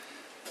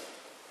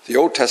The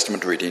Old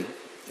Testament reading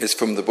is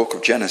from the book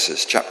of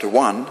Genesis, chapter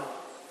 1,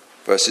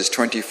 verses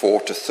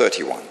 24 to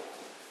 31.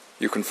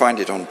 You can find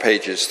it on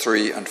pages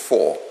 3 and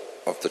 4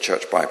 of the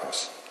church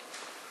Bibles.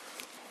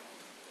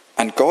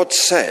 And God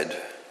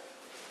said,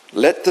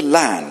 "Let the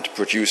land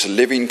produce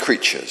living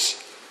creatures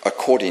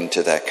according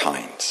to their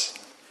kinds,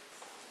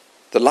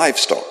 the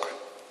livestock,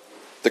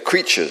 the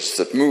creatures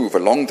that move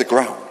along the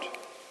ground,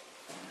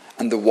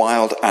 and the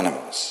wild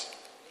animals,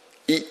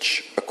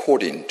 each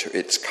according to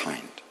its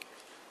kind."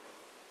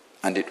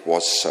 And it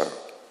was so.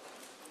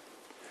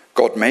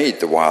 God made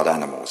the wild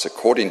animals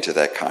according to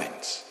their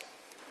kinds,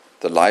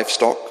 the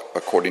livestock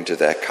according to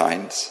their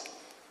kinds,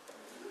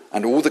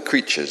 and all the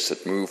creatures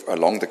that move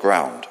along the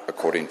ground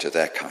according to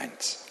their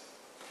kinds.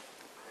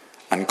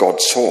 And God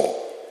saw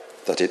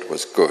that it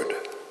was good.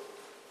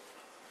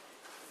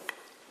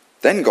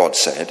 Then God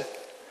said,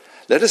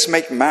 "Let us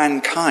make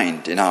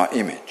mankind in our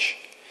image,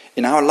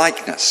 in our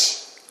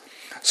likeness,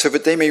 so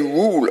that they may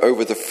rule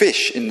over the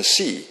fish in the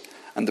sea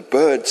and the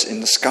birds in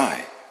the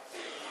sky,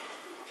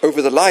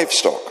 over the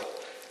livestock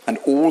and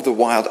all the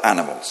wild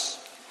animals,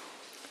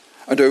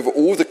 and over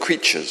all the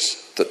creatures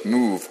that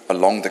move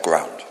along the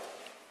ground."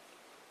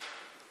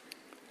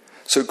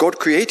 So God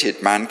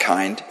created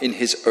mankind in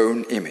his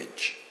own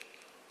image.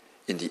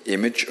 In the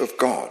image of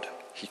God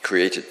he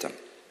created them.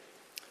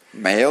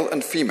 Male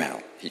and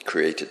female he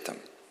created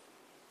them.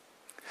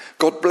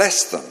 God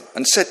blessed them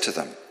and said to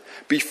them,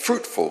 "Be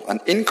fruitful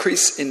and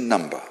increase in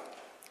number.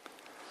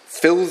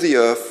 Fill the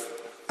earth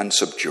and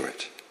subdue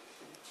it.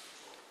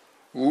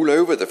 Rule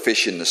over the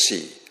fish in the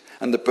sea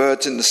and the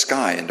birds in the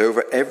sky and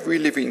over every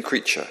living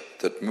creature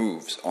that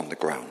moves on the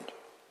ground."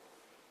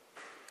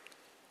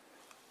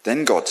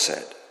 Then God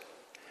said,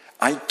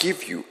 "I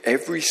give you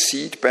every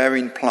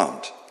seed-bearing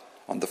plant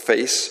on the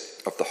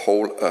face of the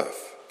whole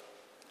earth,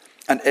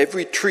 and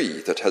every tree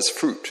that has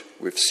fruit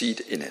with seed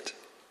in it.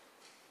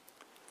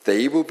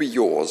 They will be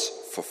yours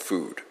for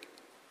food.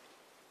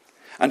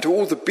 And to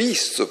all the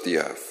beasts of the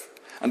earth,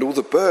 and all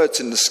the birds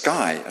in the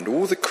sky, and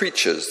all the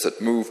creatures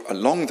that move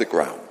along the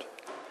ground,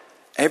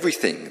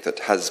 everything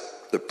that has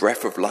the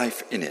breath of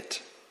life in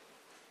it,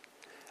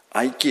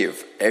 I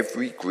give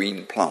every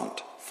green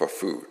plant for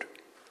food."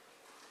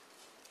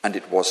 And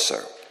it was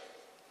so.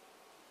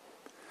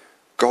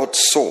 God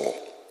saw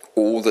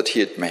all that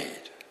he had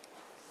made,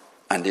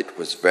 and it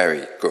was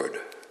very good.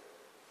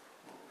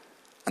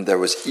 And there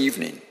was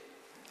evening,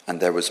 and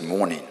there was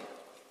morning,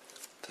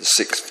 the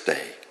sixth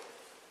day.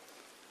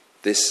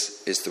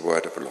 This is the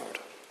word of the Lord.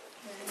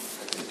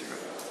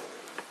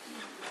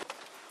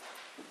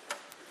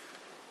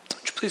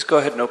 Would you please go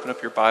ahead and open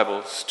up your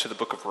Bibles to the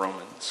book of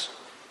Romans?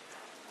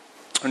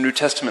 Our New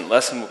Testament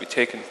lesson will be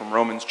taken from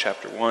Romans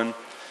chapter 1.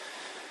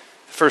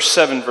 The first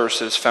 7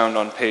 verses found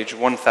on page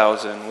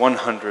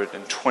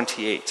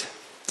 1128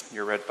 in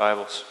your red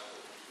Bibles.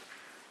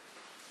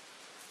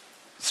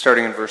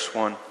 Starting in verse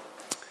 1.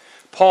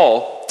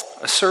 Paul,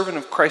 a servant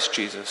of Christ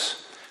Jesus,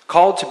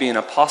 called to be an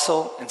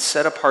apostle and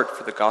set apart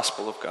for the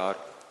gospel of God.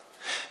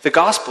 The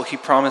gospel he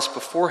promised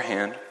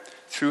beforehand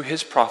through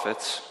his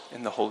prophets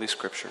in the Holy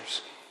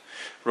Scriptures,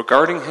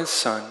 regarding his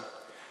Son,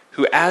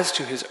 who as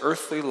to his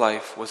earthly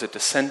life was a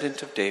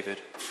descendant of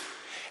David,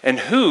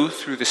 and who,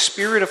 through the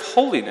Spirit of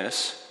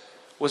holiness,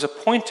 was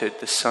appointed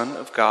the Son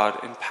of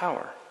God in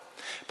power,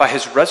 by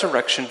his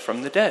resurrection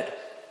from the dead,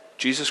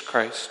 Jesus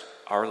Christ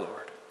our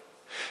Lord.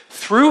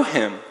 Through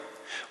him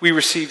we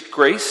received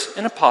grace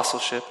and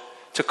apostleship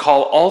to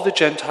call all the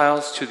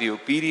Gentiles to the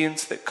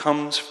obedience that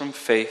comes from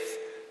faith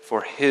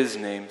for his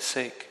name's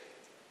sake.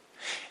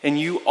 And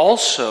you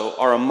also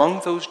are among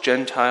those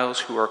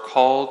Gentiles who are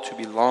called to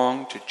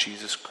belong to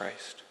Jesus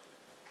Christ.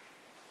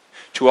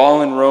 To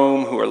all in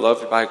Rome who are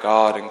loved by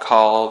God and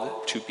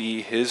called to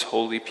be his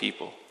holy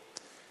people,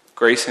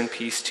 grace and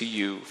peace to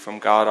you from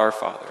God our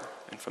Father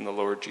and from the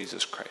Lord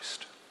Jesus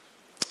Christ.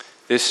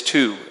 This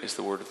too is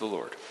the word of the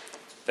Lord.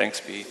 Thanks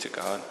be to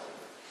God.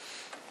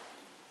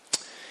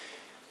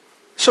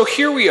 So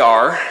here we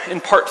are in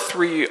part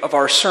 3 of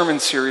our sermon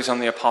series on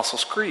the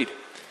Apostles' Creed.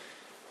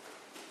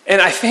 And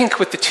I think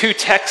with the 2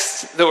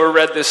 texts that were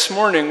read this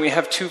morning, we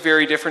have 2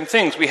 very different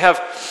things. We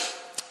have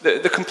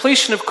the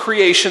completion of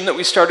creation that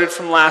we started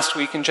from last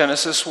week in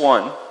Genesis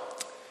 1.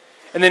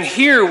 And then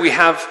here we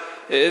have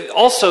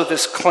also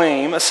this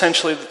claim,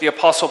 essentially, that the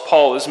Apostle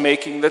Paul is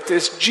making, that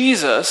this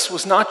Jesus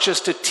was not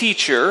just a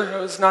teacher,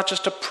 was not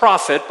just a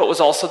prophet, but was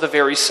also the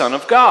very Son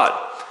of God.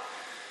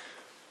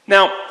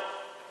 Now,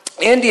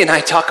 Andy and I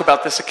talk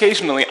about this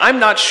occasionally. I'm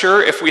not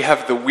sure if we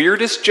have the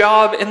weirdest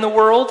job in the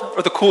world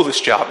or the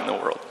coolest job in the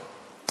world.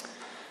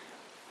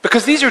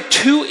 Because these are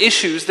 2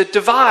 issues that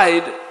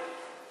divide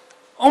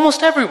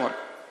almost everyone.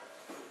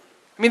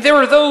 I mean, there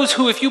are those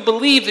who, if you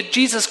believe that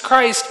Jesus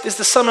Christ is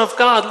the Son of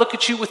God, look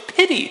at you with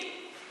pity.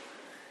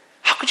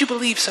 How could you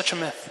believe such a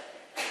myth?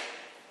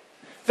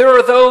 There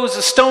are those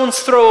a stone's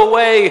throw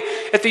away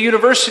at the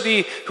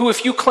university who,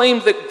 if you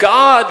claimed that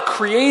God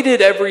created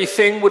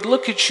everything, would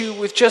look at you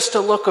with just a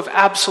look of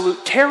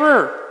absolute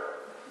terror.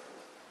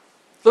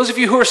 Those of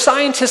you who are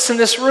scientists in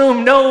this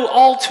room know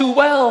all too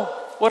well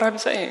what I'm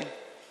saying.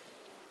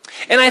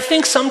 And I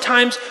think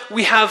sometimes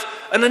we have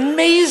an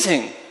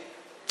amazing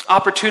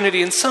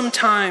opportunity, and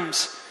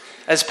sometimes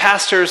as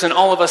pastors and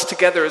all of us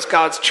together as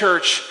God's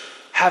church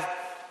have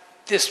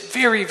this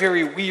very,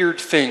 very weird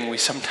thing we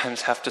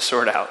sometimes have to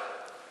sort out.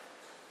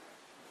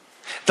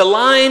 The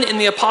line in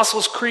the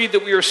Apostles' Creed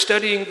that we are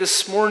studying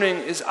this morning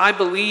is, I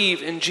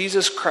believe in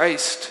Jesus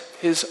Christ,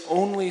 his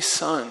only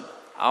Son,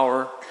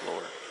 our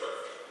Lord.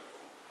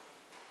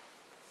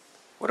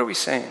 What are we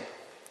saying?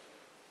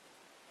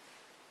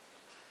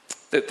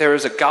 That there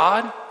is a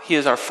God, he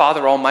is our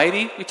Father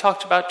Almighty, we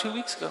talked about 2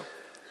 weeks ago.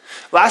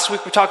 Last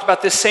week we talked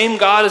about this same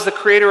God as the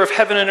creator of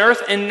heaven and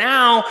earth, and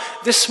now,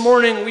 this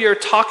morning, we are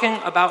talking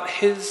about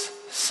his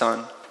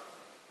Son.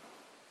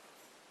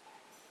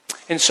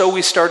 And so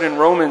we start in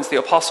Romans. The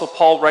Apostle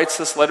Paul writes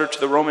this letter to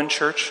the Roman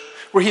church,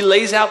 where he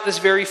lays out this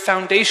very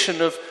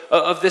foundation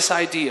of this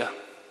idea.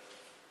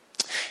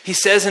 He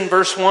says in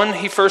verse 1,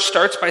 he first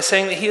starts by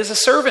saying that he is a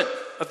servant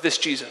of this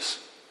Jesus.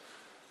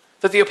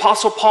 That the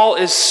Apostle Paul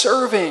is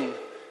serving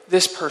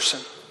this person.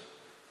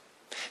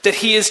 That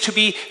he is to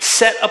be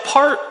set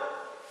apart.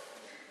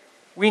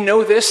 We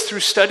know this through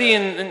study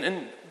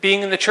and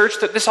being in the church,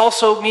 that this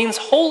also means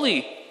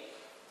holy.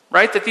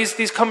 Right? That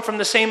these come from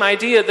the same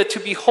idea, that to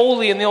be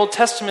holy in the Old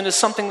Testament is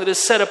something that is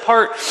set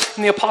apart.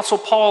 And the Apostle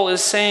Paul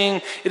is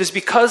saying, it is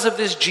because of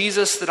this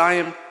Jesus that I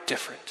am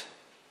different.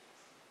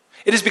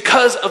 It is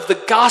because of the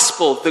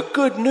gospel, the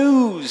good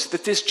news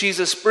that this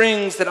Jesus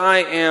brings, that I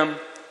am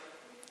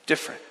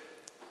different.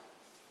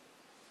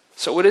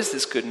 So what is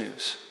this good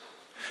news?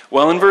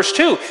 Well, in verse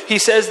 2, he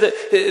says that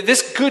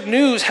this good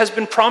news has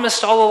been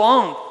promised all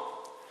along,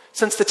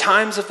 since the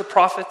times of the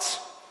prophets,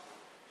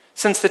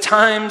 since the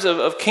times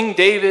of King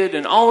David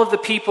and all of the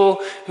people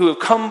who have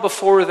come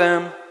before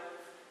them.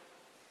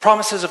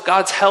 Promises of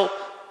God's help,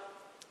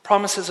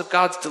 promises of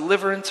God's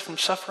deliverance from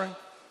suffering,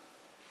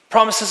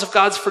 promises of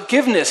God's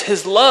forgiveness,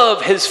 his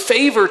love, his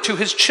favor to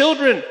his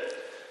children.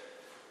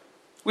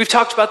 We've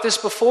talked about this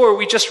before.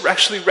 We just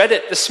actually read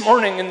it this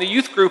morning in the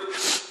youth group,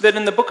 that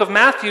in the book of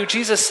Matthew,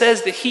 Jesus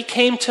says that he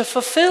came to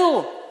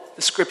fulfill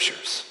the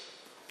scriptures.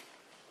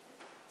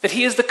 That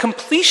he is the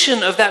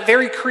completion of that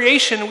very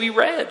creation we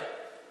read.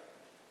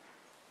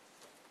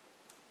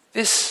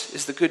 This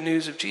is the good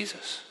news of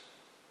Jesus.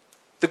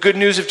 The good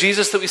news of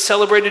Jesus that we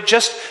celebrated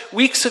just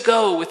weeks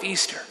ago with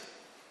Easter.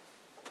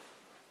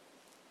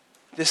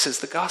 This is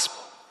the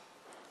gospel.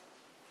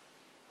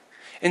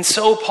 And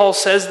so Paul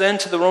says then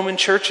to the Roman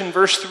church in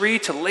verse 3,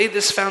 to lay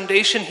this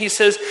foundation, he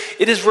says,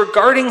 it is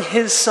regarding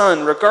his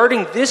Son,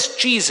 regarding this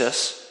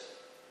Jesus,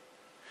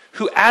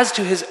 who as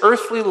to his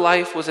earthly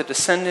life was a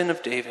descendant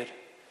of David.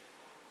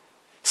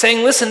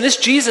 Saying, listen, this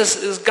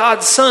Jesus is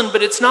God's Son,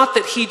 but it's not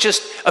that he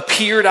just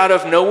appeared out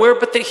of nowhere,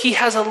 but that he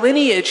has a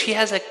lineage. He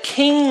has a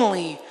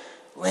kingly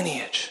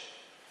lineage.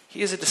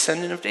 He is a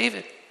descendant of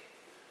David.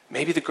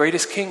 Maybe the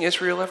greatest king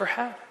Israel ever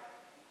had.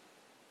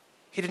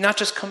 He did not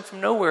just come from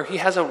nowhere. He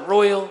has a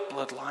royal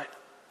bloodline.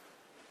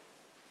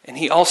 And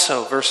he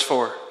also, verse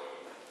 4,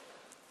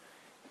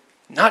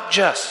 not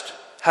just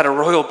had a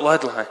royal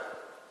bloodline,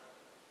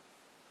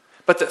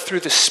 but that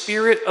through the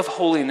Spirit of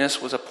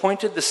holiness was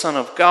appointed the Son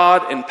of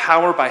God in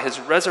power by his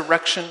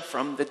resurrection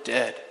from the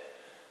dead.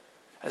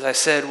 As I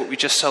said, what we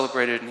just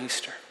celebrated in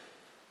Easter.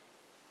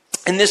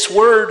 And this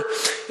word,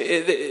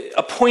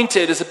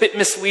 appointed, is a bit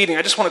misleading.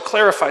 I just want to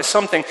clarify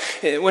something.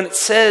 When it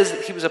says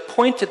that he was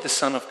appointed the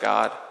Son of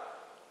God,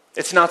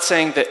 it's not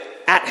saying that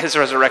at his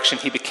resurrection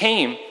he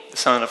became the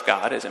Son of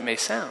God, as it may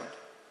sound.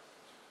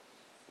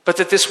 But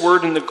that this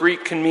word in the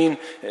Greek can mean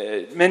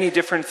many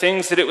different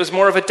things, that it was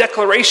more of a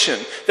declaration,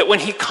 that when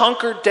he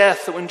conquered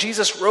death, that when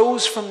Jesus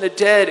rose from the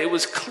dead, it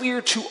was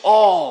clear to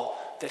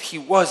all that he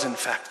was in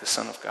fact the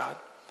Son of God.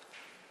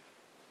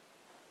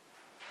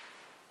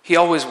 He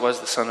always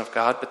was the Son of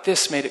God, but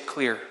this made it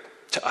clear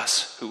to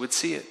us who would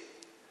see it.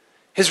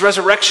 His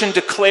resurrection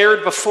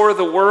declared before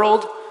the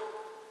world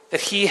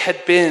that he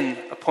had been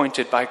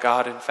appointed by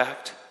God, in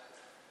fact.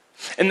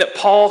 And that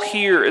Paul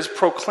here is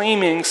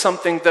proclaiming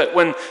something that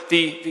when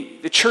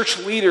the church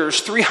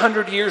leaders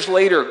 300 years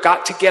later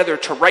got together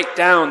to write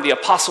down the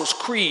Apostles'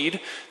 Creed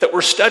that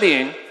we're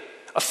studying,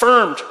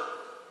 affirmed.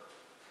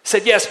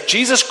 Said, yes,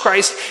 Jesus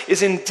Christ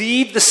is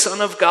indeed the Son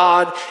of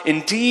God,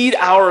 indeed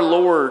our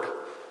Lord.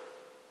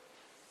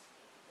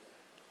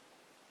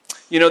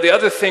 You know, the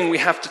other thing we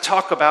have to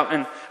talk about,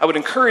 and I would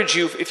encourage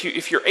you,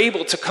 if you're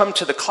able to come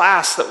to the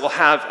class that we'll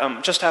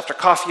have just after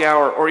coffee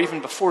hour or even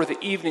before the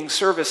evening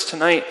service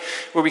tonight,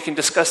 where we can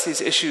discuss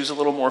these issues a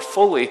little more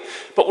fully.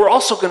 But we're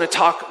also going to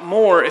talk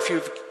more,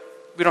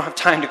 we don't have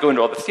time to go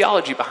into all the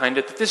theology behind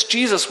it, that this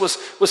Jesus was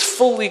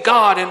fully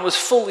God and was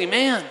fully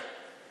man.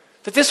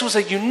 That this was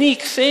a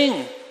unique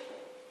thing.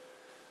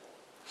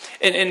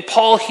 And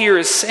Paul here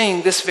is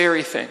saying this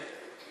very thing.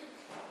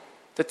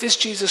 That this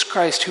Jesus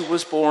Christ who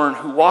was born,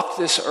 who walked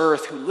this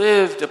earth, who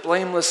lived a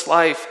blameless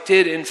life,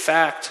 did in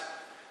fact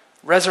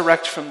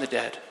resurrect from the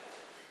dead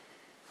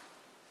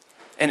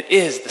and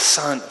is the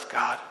Son of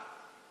God.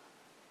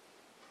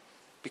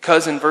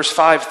 Because in verse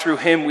 5, through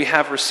him we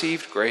have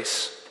received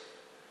grace.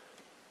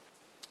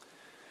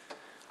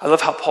 I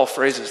love how Paul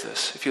phrases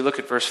this. If you look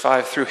at verse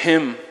 5, through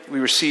him we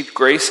received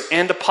grace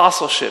and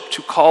apostleship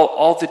to call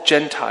all the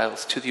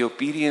Gentiles to the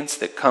obedience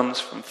that comes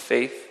from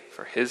faith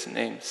for his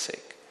name's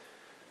sake.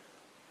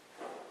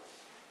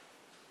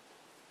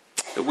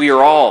 That we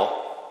are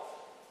all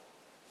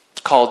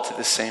called to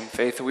the same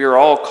faith, that we are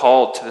all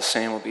called to the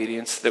same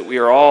obedience, that we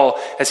are all,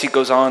 as he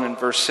goes on in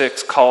verse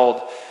 6,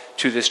 called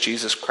to this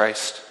Jesus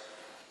Christ.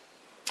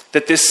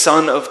 That this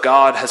Son of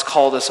God has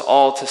called us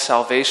all to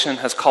salvation,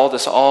 has called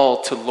us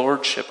all to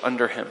lordship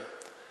under him.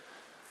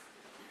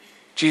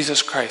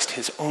 Jesus Christ,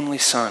 his only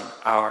Son,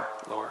 our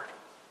Lord.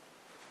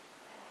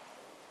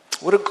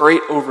 What a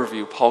great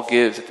overview Paul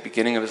gives at the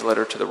beginning of his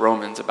letter to the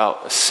Romans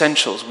about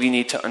essentials we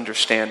need to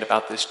understand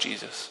about this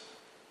Jesus.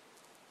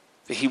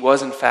 That he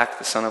was in fact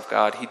the Son of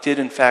God. He did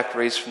in fact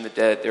raise from the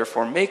dead,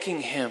 therefore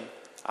making him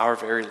our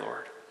very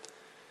Lord.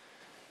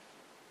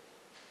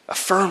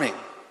 Affirming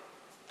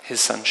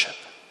his sonship.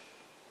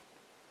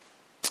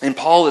 And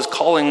Paul is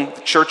calling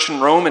the church in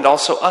Rome and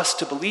also us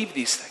to believe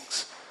these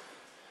things.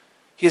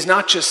 He is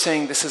not just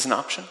saying this is an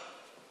option.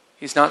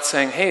 He's not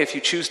saying, hey, if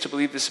you choose to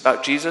believe this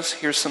about Jesus,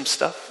 here's some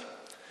stuff.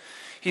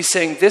 He's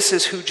saying this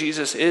is who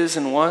Jesus is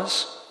and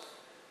was.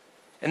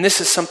 And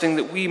this is something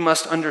that we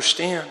must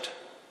understand.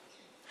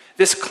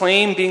 This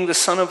claim being the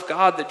Son of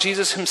God that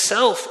Jesus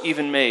himself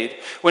even made.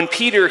 When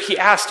Peter, he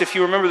asked, if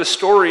you remember the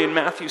story in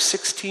Matthew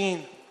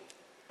 16,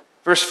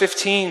 verse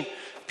 15,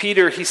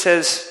 Peter, he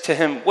says to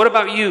him, what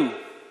about you?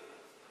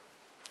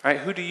 Right,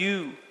 who do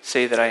you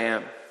say that I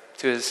am?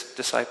 To his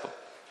disciple.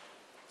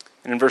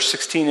 And in verse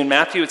 16 in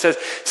Matthew, it says,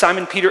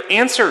 Simon Peter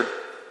answered,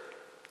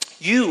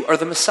 you are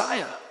the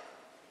Messiah,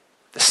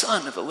 the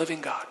Son of the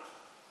living God.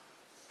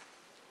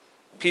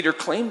 Peter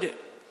claimed it.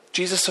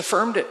 Jesus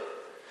affirmed it.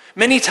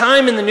 Many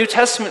times in the New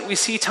Testament, we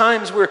see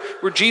times where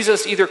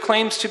Jesus either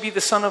claims to be the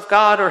Son of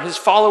God or his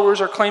followers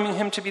are claiming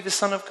him to be the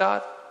Son of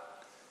God.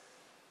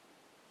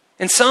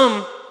 And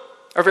some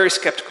are very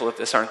skeptical of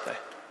this, aren't they?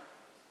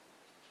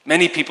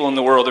 Many people in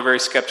the world are very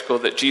skeptical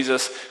that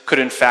Jesus could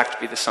in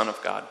fact be the Son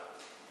of God.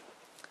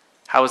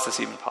 How is this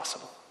even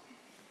possible?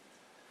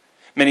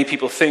 Many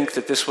people think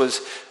that this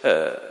was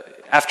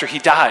after he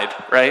died,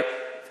 right?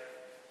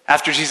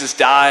 After Jesus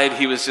died,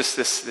 he was just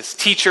this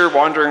teacher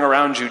wandering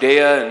around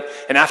Judea,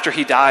 and after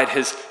he died,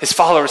 his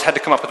followers had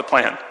to come up with a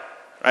plan.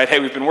 Right? Hey,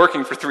 we've been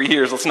working for 3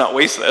 years, let's not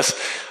waste this.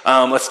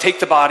 Let's take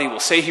the body, we'll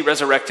say he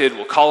resurrected,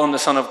 we'll call him the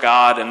Son of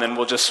God, and then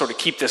we'll just sort of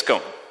keep this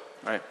going.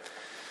 Right?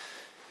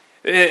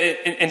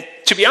 And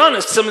to be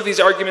honest, some of these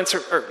arguments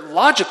are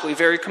logically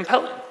very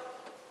compelling.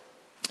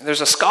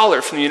 There's a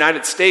scholar from the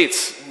United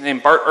States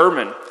named Bart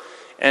Ehrman,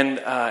 and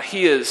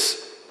he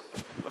is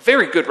a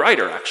very good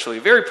writer, actually,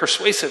 a very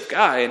persuasive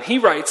guy, and he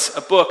writes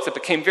a book that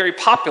became very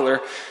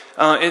popular.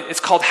 It's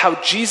called How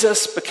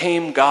Jesus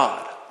Became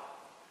God.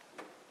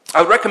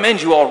 I would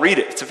recommend you all read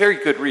it. It's a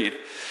very good read.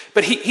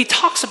 But he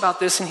talks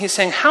about this, and he's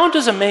saying, how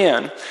does a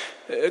man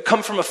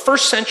come from a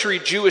first century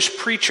Jewish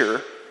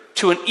preacher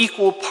to an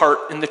equal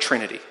part in the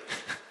Trinity?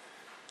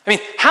 I mean,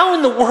 how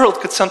in the world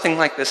could something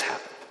like this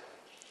happen?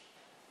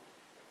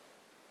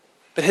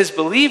 But his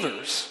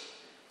believers,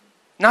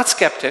 not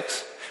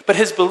skeptics, but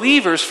his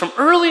believers from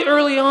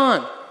early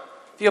on,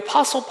 the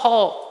Apostle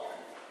Paul,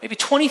 maybe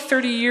 20,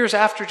 30 years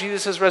after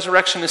Jesus'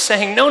 resurrection, is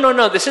saying,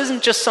 no, this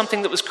isn't just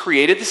something that was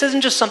created, this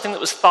isn't just something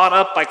that was thought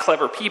up by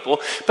clever people,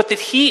 but that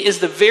he is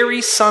the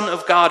very Son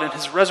of God, and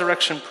his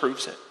resurrection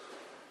proves it.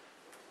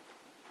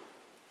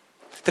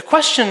 The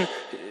question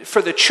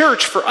for the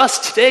church, for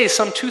us today,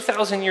 some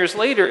 2,000 years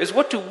later, is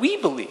what do we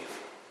believe?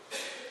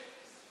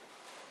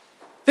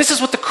 This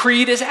is what the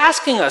creed is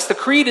asking us. The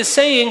creed is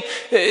saying,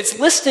 it's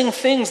listing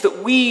things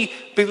that we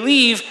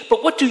believe,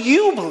 but what do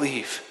you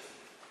believe?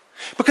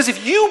 Because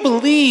if you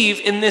believe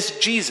in this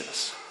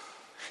Jesus,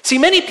 see,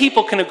 many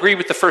people can agree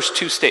with the first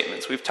two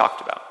statements we've talked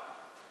about.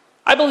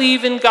 I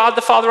believe in God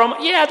the Father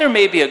Almighty. Yeah, there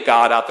may be a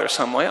God out there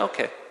some way.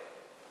 Okay.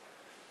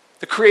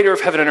 The creator of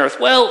heaven and earth.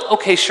 Well,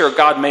 okay, sure,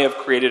 God may have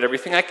created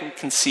everything. I can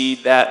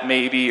concede that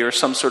maybe, or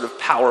some sort of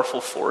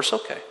powerful force.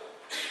 Okay.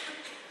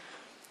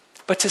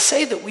 But to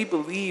say that we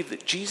believe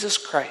that Jesus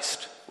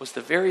Christ was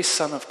the very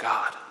Son of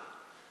God,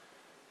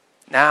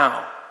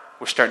 now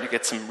we're starting to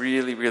get some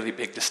really, really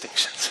big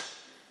distinctions.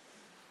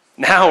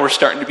 Now we're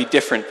starting to be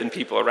different than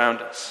people around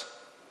us.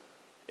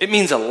 It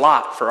means a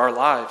lot for our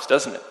lives,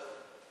 doesn't it?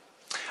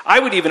 I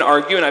would even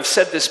argue, and I've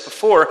said this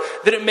before,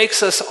 that it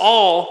makes us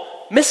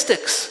all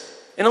mystics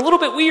and a little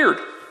bit weird,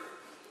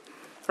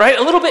 right?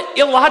 A little bit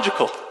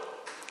illogical.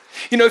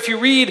 You know, if you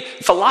read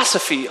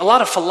philosophy, a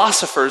lot of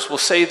philosophers will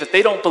say that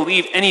they don't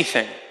believe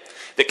anything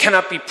that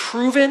cannot be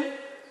proven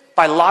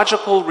by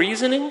logical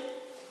reasoning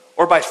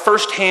or by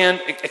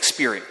firsthand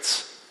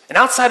experience. And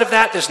outside of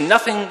that, there's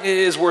nothing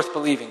is worth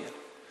believing in.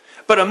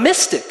 But a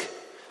mystic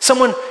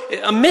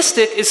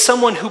is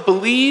someone who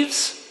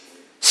believes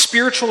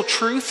spiritual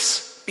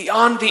truths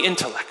beyond the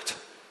intellect,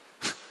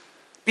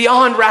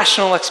 beyond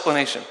rational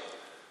explanation.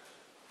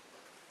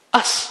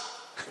 Us,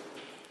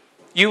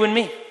 you and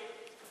me.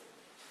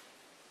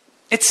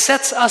 It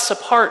sets us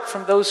apart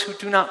from those who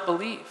do not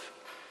believe.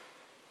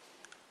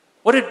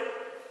 What did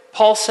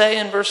Paul say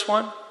in verse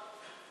 1?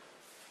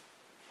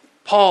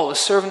 Paul, a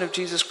servant of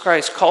Jesus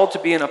Christ, called to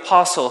be an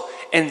apostle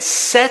and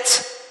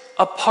set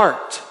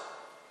apart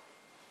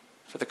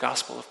for the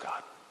gospel of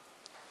God.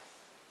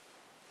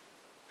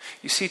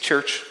 You see,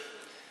 church,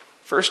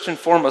 first and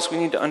foremost, we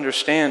need to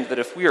understand that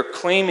if we are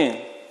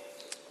claiming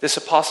this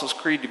Apostles'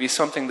 Creed to be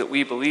something that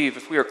we believe,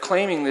 if we are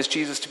claiming this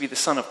Jesus to be the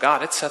Son of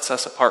God, it sets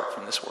us apart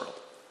from this world.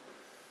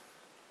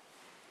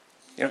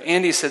 You know,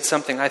 Andy said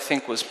something I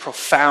think was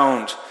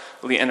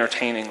profoundly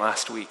entertaining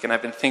last week, and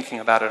I've been thinking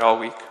about it all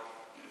week.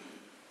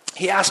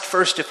 He asked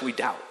first if we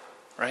doubt,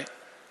 right?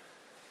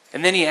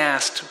 And then he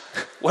asked,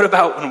 what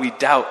about when we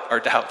doubt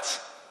our doubts?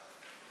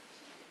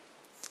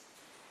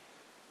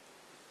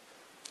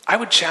 I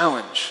would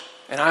challenge,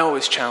 and I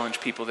always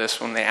challenge people this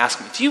when they ask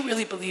me, do you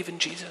really believe in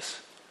Jesus?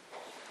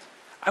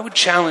 I would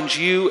challenge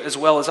you as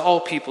well as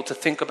all people to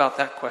think about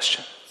that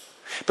question.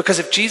 Because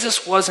if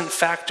Jesus was in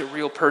fact a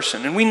real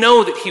person, and we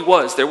know that he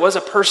was, there was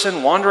a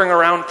person wandering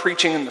around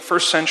preaching in the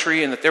first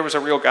century and that there was a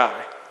real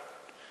guy.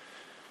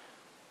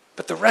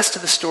 But the rest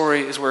of the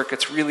story is where it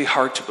gets really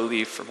hard to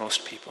believe for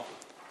most people.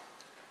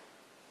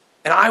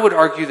 And I would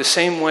argue the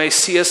same way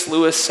C.S.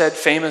 Lewis said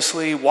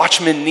famously,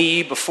 Watchman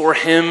Nee before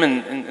him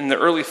in the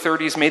early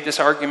 30s made this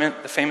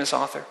argument, the famous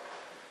author,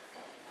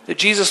 that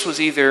Jesus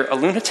was either a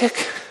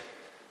lunatic,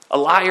 a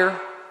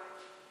liar,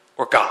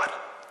 or God.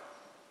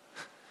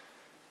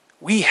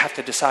 We have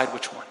to decide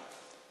which one.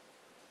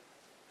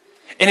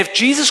 And if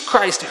Jesus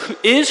Christ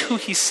is who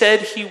he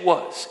said he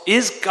was,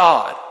 is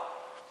God,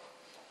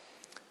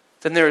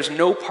 then there is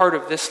no part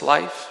of this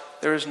life,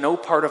 there is no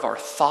part of our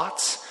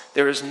thoughts,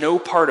 there is no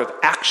part of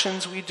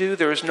actions we do,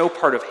 there is no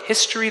part of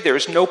history, there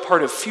is no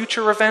part of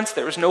future events,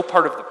 there is no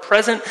part of the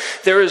present,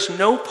 there is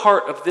no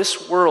part of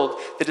this world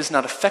that is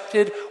not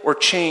affected or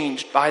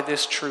changed by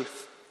this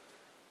truth.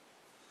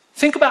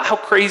 Think about how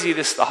crazy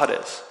this thought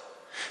is.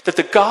 That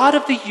the God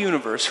of the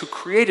universe, who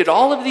created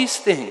all of these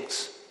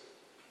things,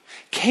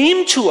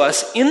 came to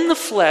us in the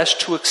flesh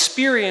to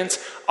experience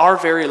our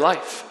very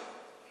life.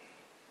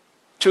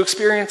 To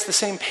experience the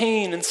same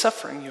pain and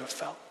suffering you have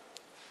felt.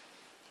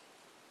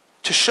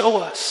 To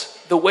show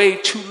us the way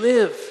to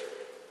live.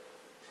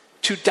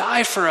 To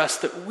die for us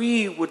that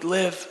we would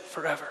live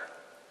forever.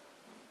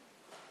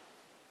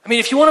 I mean,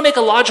 if you want to make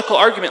a logical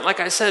argument, like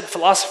I said,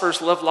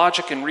 philosophers love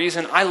logic and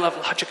reason. I love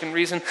logic and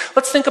reason.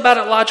 Let's think about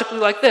it logically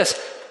like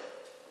this.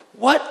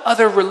 What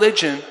other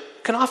religion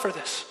can offer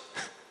this?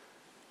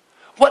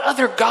 What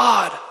other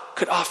God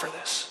could offer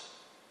this?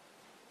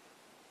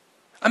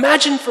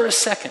 Imagine for a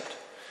second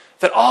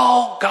that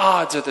all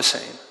gods are the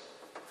same,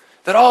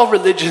 that all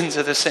religions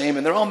are the same,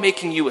 and they're all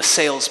making you a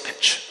sales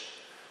pitch,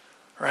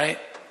 right?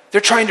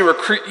 They're trying to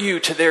recruit you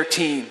to their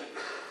team.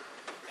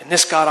 And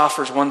this God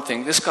offers one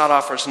thing, this God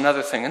offers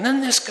another thing, and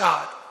then this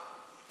God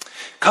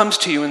comes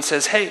to you and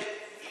says, hey,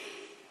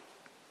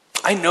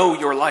 I know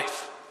your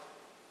life.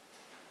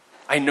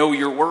 I know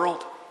your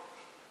world.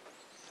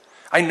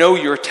 I know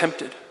you're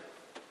tempted.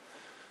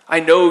 I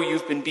know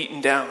you've been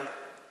beaten down.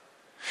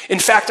 In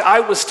fact,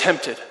 I was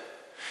tempted.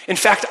 In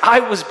fact,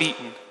 I was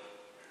beaten.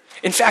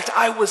 In fact,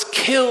 I was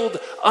killed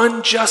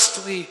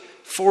unjustly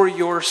for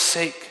your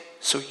sake,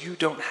 so you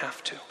don't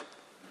have to.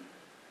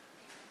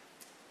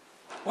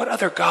 What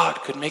other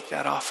God could make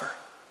that offer?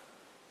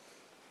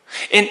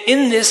 And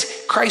in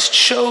this, Christ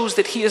shows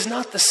that he is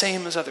not the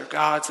same as other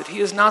gods, that he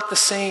is not the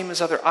same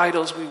as other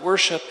idols we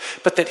worship,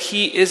 but that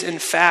he is in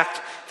fact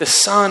the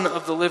Son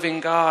of the living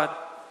God,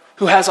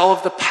 who has all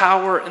of the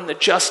power and the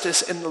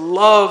justice and the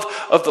love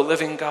of the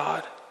living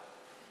God.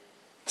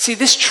 See,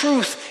 this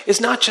truth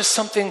is not just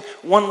something,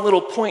 one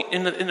little point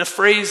in a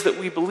phrase that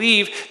we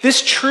believe.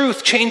 This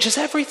truth changes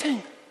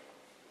everything.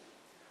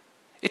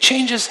 It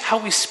changes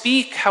how we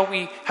speak, how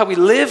we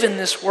live in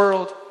this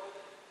world.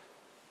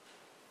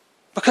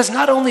 Because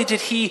not only did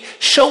he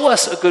show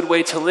us a good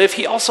way to live,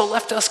 he also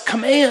left us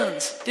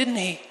commands, didn't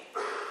he?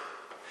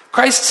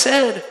 Christ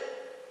said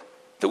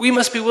that we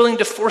must be willing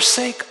to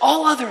forsake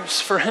all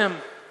others for him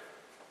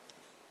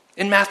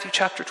in Matthew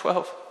chapter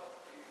 12.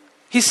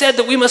 He said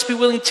that we must be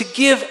willing to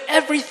give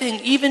everything,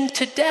 even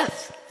to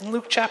death, in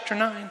Luke chapter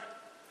 9.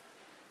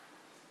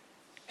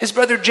 His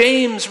brother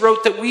James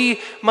wrote that we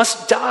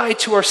must die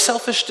to our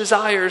selfish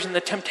desires and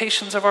the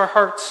temptations of our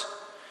hearts.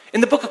 In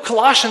the book of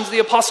Colossians, the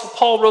Apostle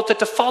Paul wrote that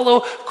to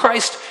follow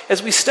Christ,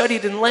 as we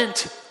studied in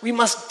Lent, we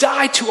must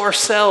die to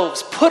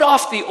ourselves, put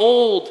off the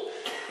old,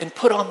 and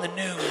put on the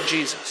new in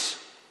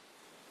Jesus.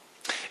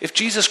 If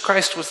Jesus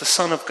Christ was the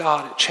Son of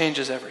God, it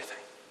changes everything.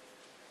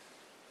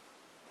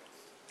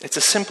 It's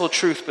a simple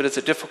truth, but it's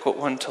a difficult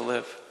one to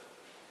live.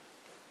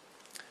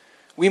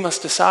 We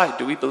must decide,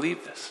 do we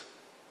believe this?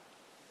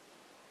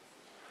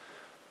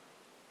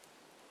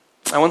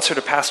 I once heard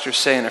a pastor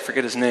say, and I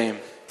forget his name,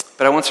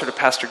 but I once heard a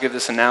pastor give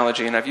this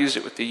analogy, and I've used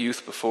it with the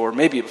youth before,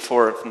 maybe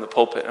before from the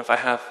pulpit, and if I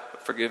have,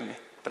 forgive me,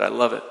 but I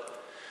love it.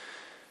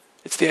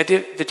 It's the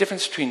idea, the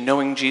difference between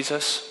knowing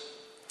Jesus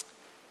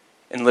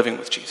and living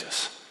with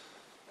Jesus.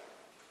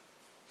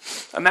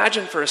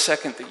 Imagine for a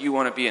second that you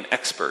want to be an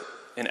expert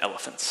in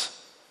elephants.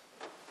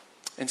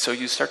 And so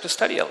you start to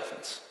study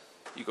elephants.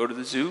 You go to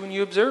the zoo and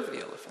you observe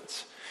the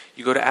elephants.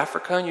 You go to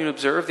Africa and you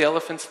observe the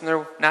elephants in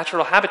their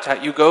natural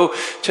habitat. You go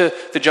to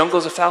the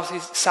jungles of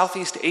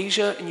Southeast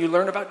Asia and you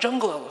learn about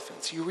jungle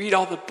elephants. You read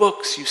all the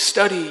books, you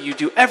study, you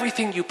do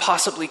everything you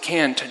possibly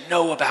can to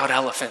know about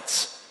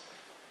elephants.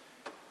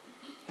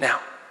 Now,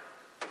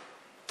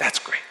 that's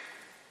great.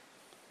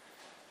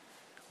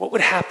 What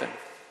would happen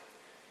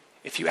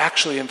if you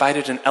actually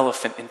invited an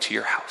elephant into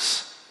your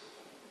house?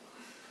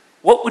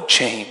 What would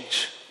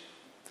change?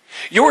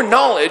 Your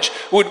knowledge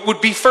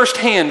would be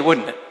firsthand,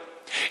 wouldn't it?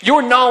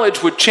 Your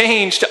knowledge would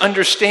change to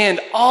understand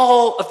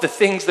all of the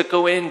things that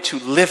go into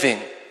living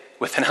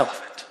with an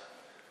elephant.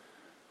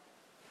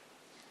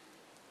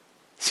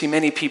 See,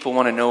 many people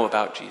want to know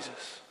about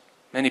Jesus.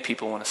 Many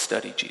people want to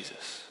study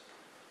Jesus.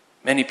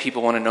 Many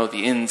people want to know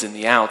the ins and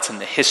the outs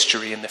and the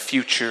history and the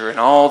future and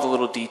all the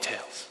little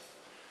details.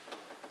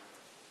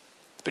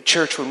 But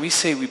church, when we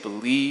say we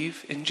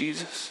believe in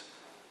Jesus,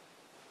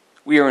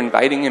 we are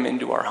inviting him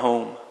into our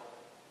home,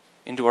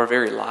 into our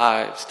very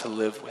lives to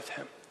live with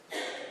him.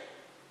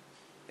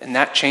 And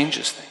that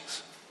changes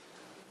things.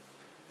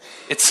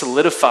 It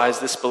solidifies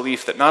this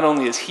belief that not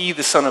only is he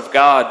the Son of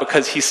God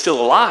because he's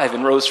still alive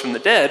and rose from the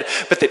dead,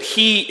 but that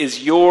he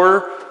is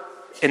your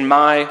and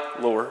my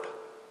Lord.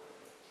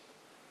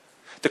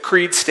 The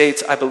creed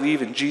states, I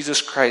believe in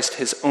Jesus Christ,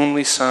 his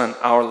only Son,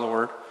 our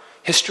Lord.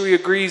 History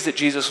agrees that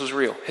Jesus was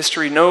real.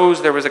 History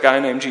knows there was a guy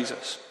named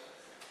Jesus.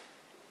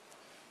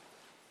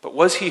 But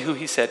was he who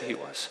he said he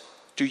was?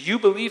 Do you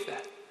believe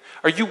that?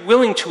 Are you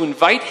willing to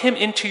invite him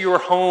into your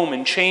home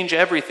and change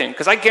everything?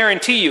 Because I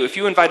guarantee you, if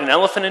you invite an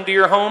elephant into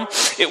your home,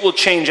 it will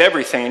change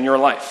everything in your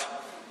life.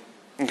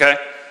 Okay?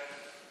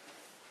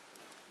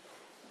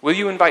 Will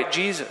you invite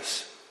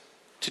Jesus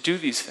to do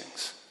these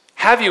things?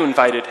 Have you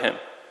invited him?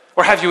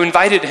 Or have you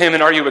invited him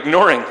and are you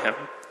ignoring him?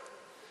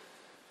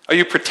 Are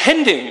you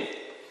pretending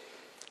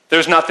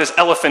there's not this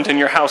elephant in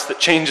your house that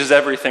changes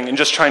everything and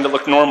just trying to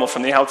look normal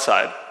from the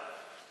outside?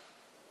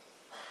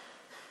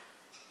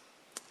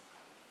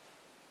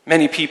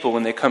 Many people,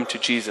 when they come to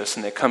Jesus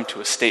and they come to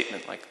a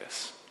statement like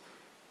this,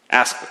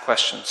 ask the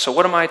question, so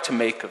what am I to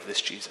make of this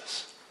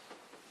Jesus?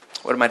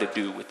 What am I to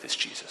do with this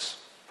Jesus?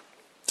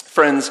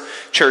 Friends,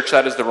 church,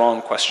 that is the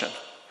wrong question.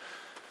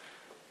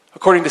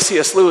 According to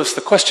C.S. Lewis,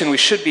 the question we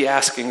should be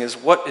asking is,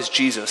 what is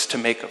Jesus to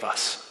make of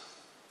us?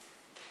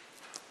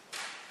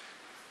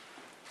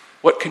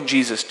 What can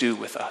Jesus do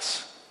with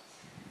us?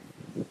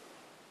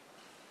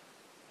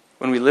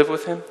 When we live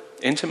with him,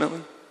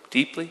 intimately,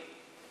 deeply,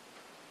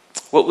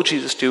 what will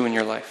Jesus do in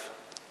your life?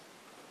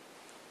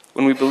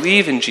 When we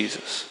believe in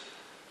Jesus,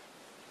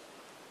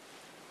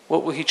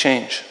 what will he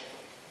change?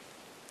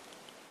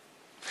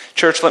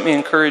 Church, let me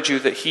encourage you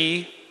that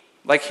he,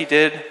 like he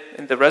did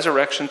in the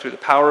resurrection through the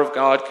power of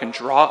God, can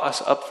draw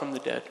us up from the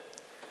dead.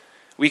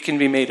 We can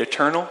be made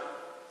eternal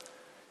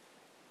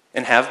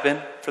and have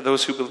been for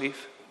those who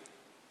believe.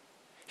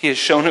 He has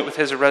shown it with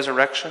his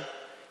resurrection.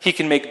 He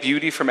can make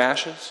beauty from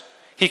ashes.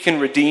 He can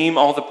redeem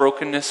all the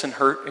brokenness and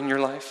hurt in your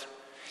life.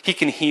 He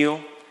can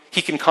heal.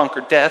 He can conquer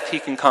death. He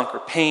can conquer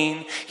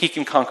pain. He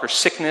can conquer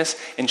sickness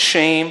and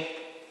shame.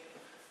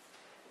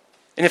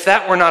 And if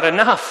that were not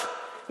enough,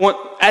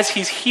 as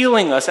he's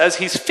healing us, as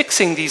he's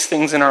fixing these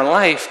things in our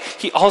life,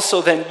 he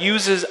also then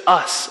uses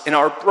us in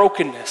our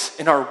brokenness,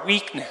 in our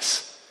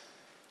weakness,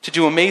 to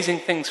do amazing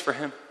things for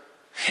him.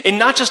 And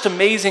not just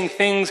amazing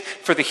things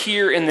for the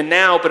here and the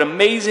now, but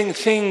amazing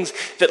things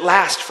that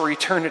last for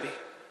eternity.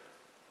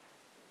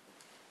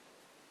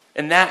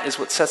 And that is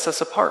what sets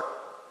us apart,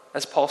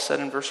 as Paul said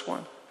in verse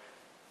 1.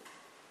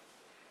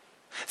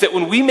 That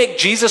when we make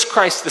Jesus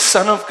Christ the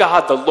Son of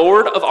God, the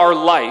Lord of our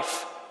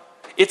life,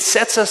 it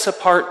sets us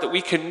apart that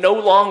we can no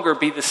longer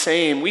be the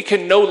same. We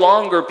can no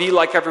longer be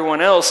like everyone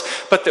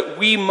else, but that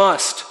we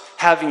must,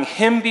 having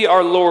him be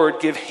our Lord,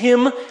 give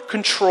him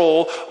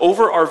control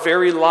over our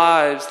very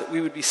lives, that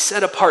we would be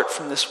set apart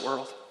from this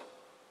world.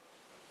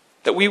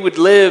 That we would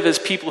live as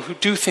people who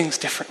do things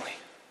differently.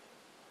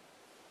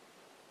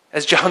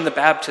 As John the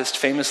Baptist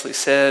famously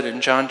said in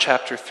John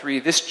chapter 3,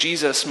 this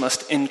Jesus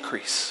must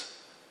increase,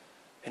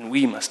 and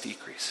we must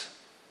decrease.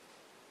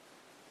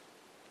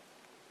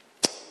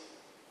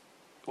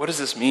 What does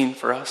this mean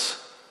for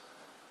us?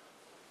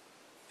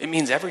 It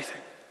means everything.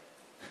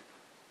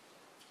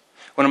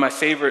 One of my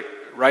favorite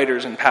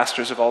writers and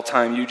pastors of all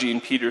time,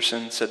 Eugene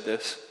Peterson, said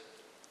this: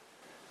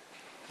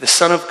 the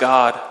Son of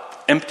God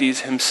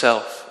empties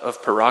himself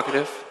of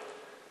prerogative,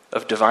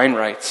 of divine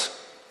rights,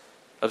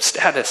 of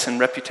status and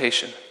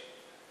reputation,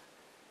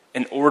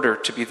 in order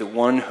to be the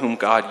one whom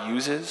God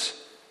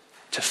uses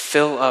to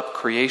fill up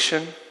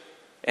creation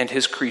and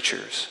his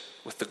creatures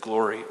with the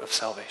glory of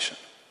salvation.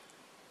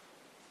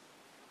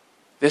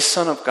 This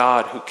Son of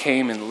God who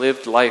came and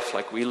lived life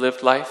like we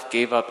lived life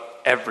gave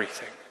up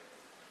everything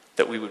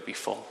that we would be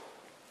full.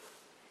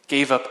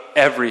 Gave up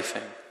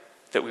everything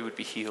that we would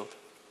be healed.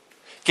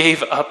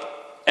 Gave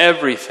up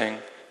everything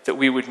that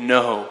we would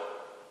know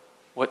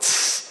what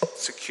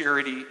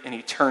security and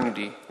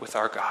eternity with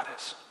our God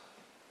is.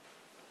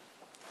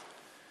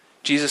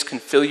 Jesus can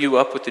fill you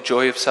up with the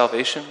joy of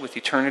salvation, with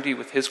eternity,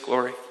 with his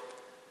glory.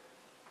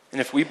 And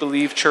if we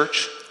believe,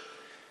 church,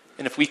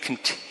 and if we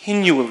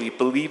continually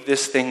believe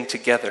this thing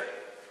together,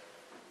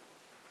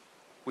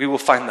 we will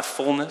find the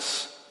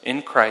fullness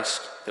in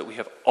Christ that we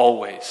have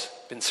always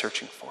been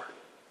searching for.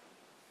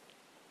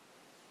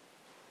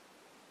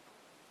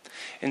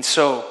 And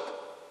so,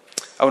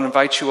 I would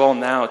invite you all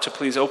now to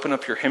please open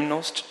up your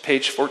hymnals to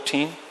page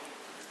 14.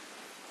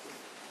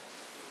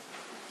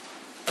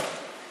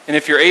 And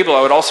if you're able,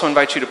 I would also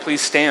invite you to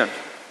please stand,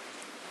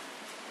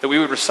 that we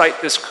would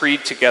recite this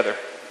creed together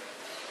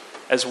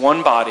as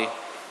one body,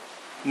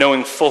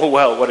 knowing full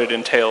well what it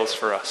entails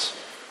for us.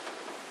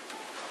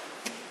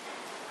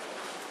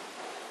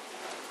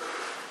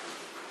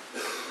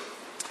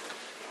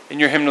 In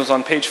your hymnals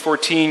on page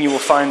 14, you will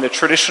find the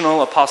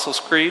traditional Apostles'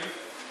 Creed.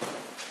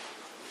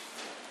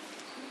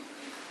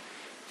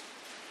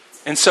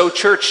 And so,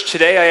 church,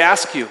 today I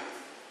ask you,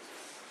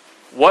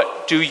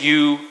 what do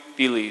you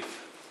believe?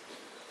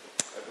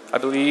 I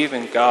believe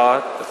in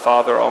God, the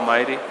Father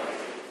Almighty,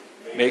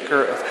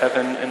 maker of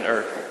heaven and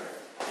earth.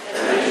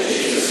 And in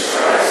Jesus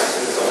Christ,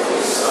 his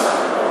only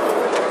Son, our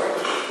Lord,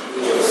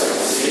 who was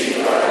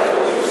conceived by the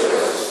Holy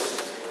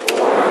Ghost,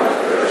 born of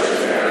the Virgin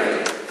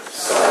Mary,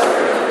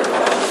 suffered under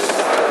Pontius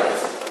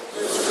Pilate,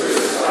 was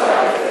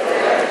crucified,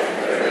 died, and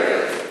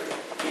buried.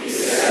 He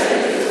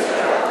descended into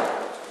hell.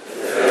 The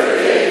third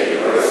day he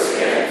rose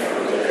again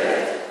from the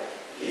dead.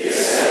 He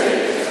ascended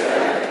into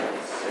heaven,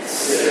 and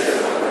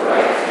sitteth on the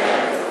right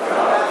hand of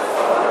God the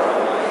Father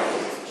Almighty.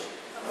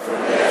 From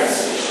thence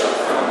he shall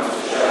come to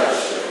judge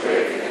the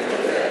quick and the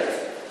dead.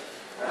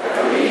 I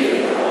believe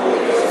in the Holy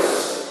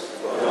Ghost,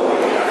 the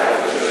Holy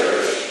Catholic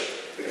Church,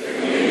 the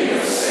communion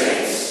of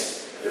saints,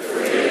 the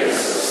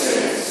forgiveness of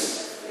sins,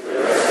 the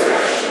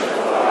resurrection of the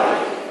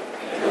body,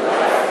 and the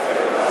life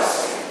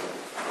everlasting.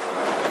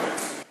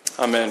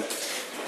 Amen. Amen.